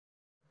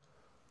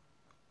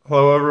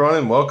Hello everyone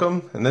and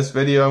welcome. In this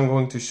video I'm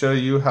going to show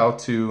you how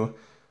to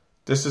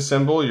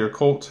disassemble your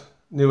Colt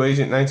New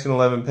Agent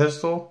 1911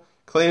 pistol,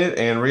 clean it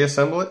and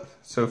reassemble it.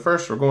 So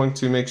first we're going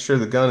to make sure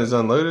the gun is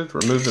unloaded,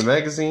 remove the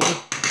magazine,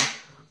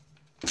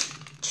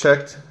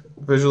 checked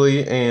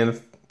visually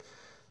and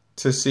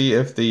to see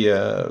if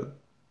the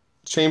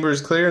chamber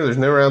is clear, there's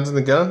no rounds in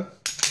the gun.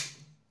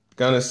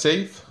 Gun is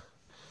safe.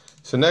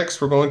 So next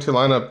we're going to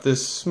line up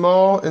this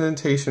small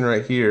indentation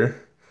right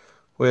here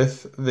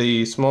with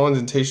the small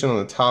indentation on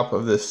the top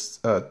of this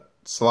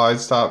slide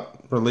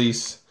stop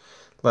release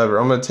lever.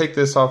 I'm going to take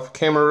this off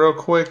camera real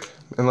quick,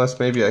 unless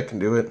maybe I can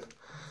do it.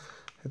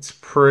 It's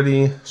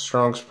pretty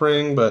strong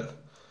spring, but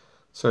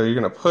so you're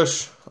going to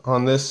push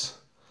on this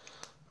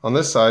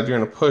side. You're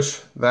going to push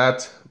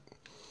that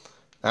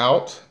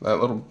out, that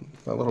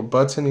little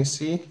button you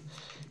see,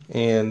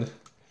 and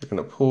you're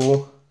going to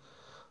pull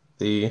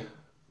the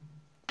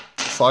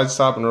slide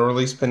stop and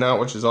release pin out,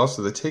 which is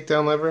also the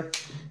takedown lever.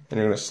 And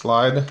you're going to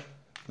slide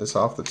this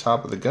off the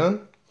top of the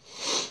gun.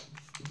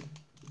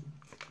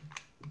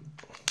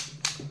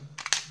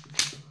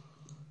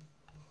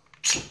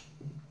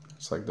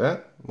 Just like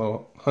that.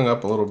 Well, hung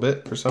up a little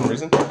bit for some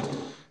reason.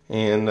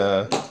 And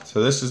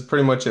so this is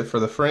pretty much it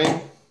for the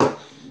frame.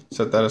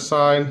 Set that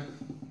aside.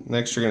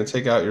 Next you're going to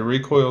take out your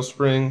recoil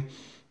spring,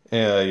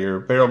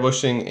 your barrel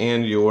bushing,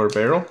 and your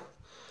barrel.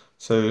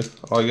 So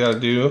all you got to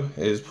do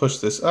is push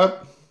this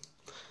up.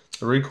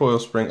 The recoil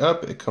spring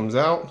up, it comes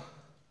out.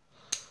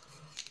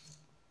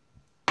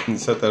 And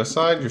set that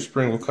aside, your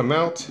spring will come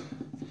out,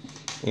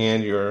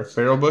 and your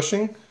barrel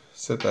bushing,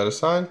 set that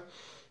aside. I'm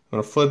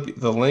going to flip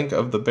the link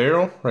of the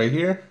barrel right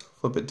here,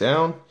 flip it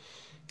down,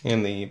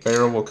 and the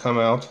barrel will come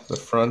out the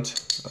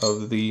front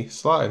of the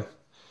slide.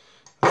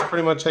 That's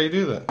pretty much how you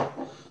do that. So I'm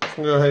going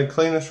to go ahead and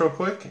clean this real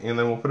quick, and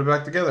then we'll put it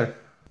back together.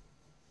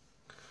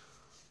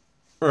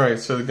 Alright,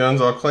 so the gun's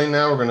all clean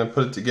now. We're going to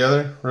put it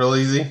together real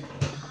easy.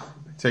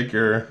 Take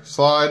your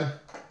slide,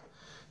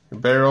 your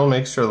barrel,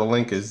 make sure the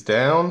link is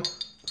down.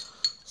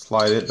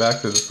 Slide it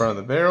back to the front of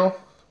the barrel.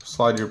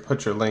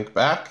 Put your link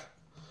back.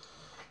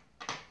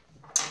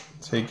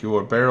 Take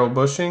your barrel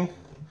bushing.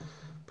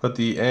 Put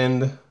the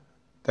end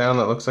down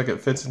that looks like it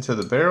fits into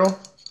the barrel.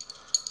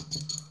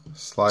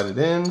 Slide it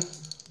in.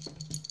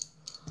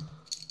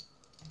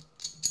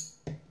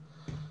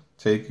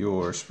 Take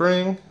your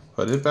spring.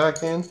 Put it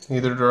back in.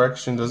 Either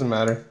direction, doesn't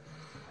matter.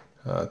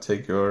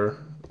 Take the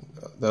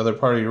other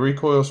part of your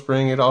recoil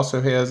spring. It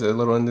also has a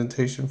little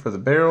indentation for the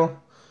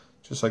barrel,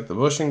 just like the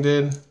bushing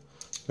did.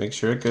 Make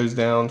sure it goes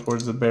down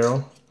towards the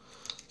barrel.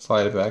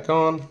 Slide it back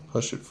on,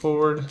 push it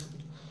forward,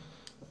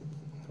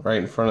 right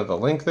in front of the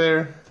link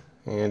there,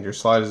 and your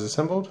slide is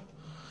assembled.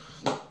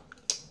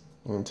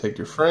 And take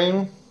your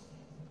frame,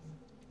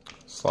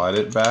 slide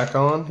it back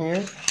on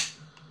here,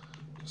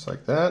 just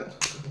like that.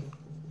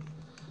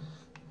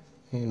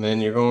 And then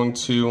you're going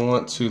to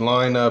want to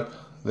line up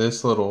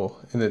this little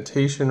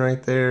indentation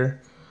right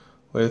there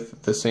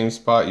with the same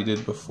spot you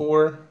did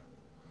before.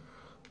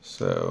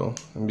 So,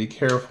 and be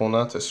careful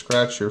not to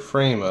scratch your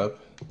frame up.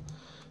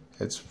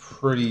 It's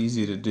pretty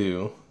easy to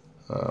do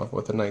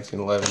with a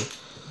 1911.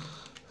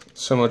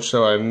 So much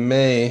so I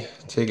may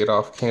take it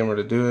off camera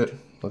to do it.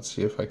 Let's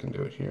see if I can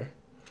do it here.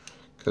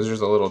 Because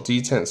there's a little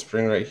detent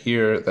spring right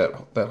here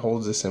that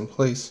holds this in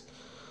place.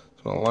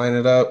 So I'm going to line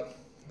it up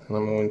and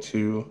I'm going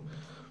to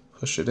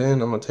push it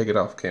in. I'm going to take it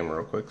off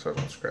camera real quick so I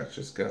don't scratch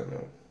this gun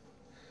up.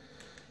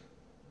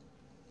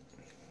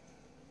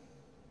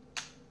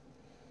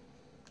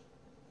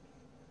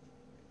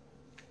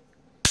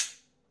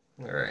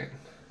 Alright,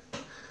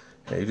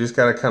 you just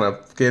got to kind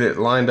of get it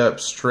lined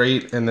up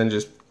straight and then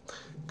just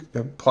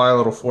apply a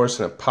little force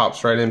and it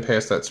pops right in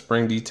past that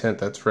spring detent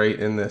that's right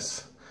in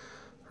this,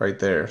 right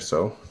there.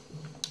 So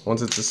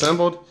once it's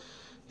assembled,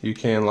 you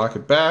can lock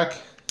it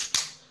back,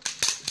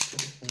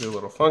 do a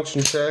little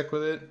function check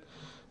with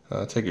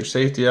it, take your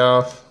safety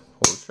off,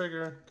 pull the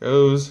trigger,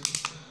 goes,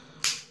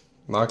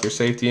 lock your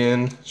safety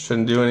in,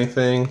 shouldn't do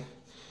anything,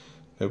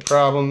 no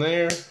problem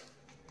there,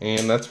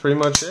 and that's pretty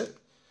much it.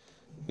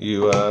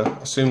 You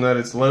assume that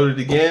it's loaded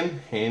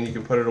again, and you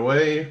can put it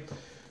away,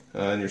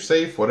 and you're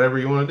safe, whatever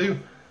you want to do.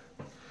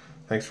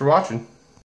 Thanks for watching.